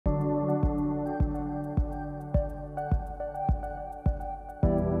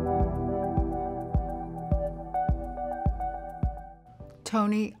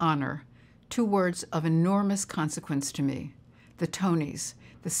Tony honor, two words of enormous consequence to me. The Tonys,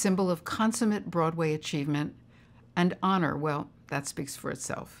 the symbol of consummate Broadway achievement, and honor, well, that speaks for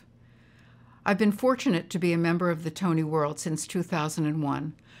itself. I've been fortunate to be a member of the Tony world since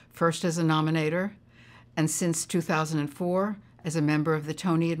 2001, first as a nominator, and since 2004 as a member of the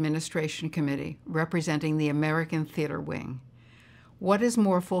Tony Administration Committee, representing the American Theater Wing. What is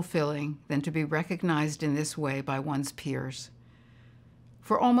more fulfilling than to be recognized in this way by one's peers?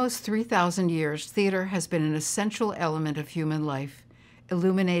 For almost 3,000 years, theater has been an essential element of human life,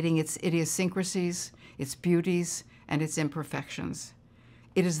 illuminating its idiosyncrasies, its beauties, and its imperfections.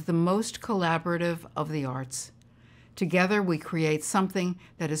 It is the most collaborative of the arts. Together, we create something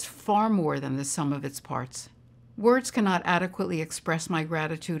that is far more than the sum of its parts. Words cannot adequately express my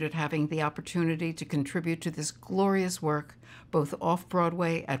gratitude at having the opportunity to contribute to this glorious work, both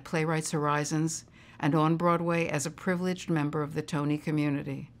off-Broadway at Playwrights Horizons and on Broadway as a privileged member of the Tony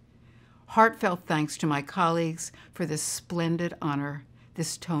community. Heartfelt thanks to my colleagues for this splendid honor,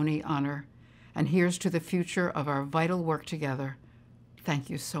 this Tony honor, and here's to the future of our vital work together. Thank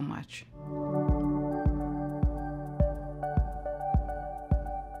you so much.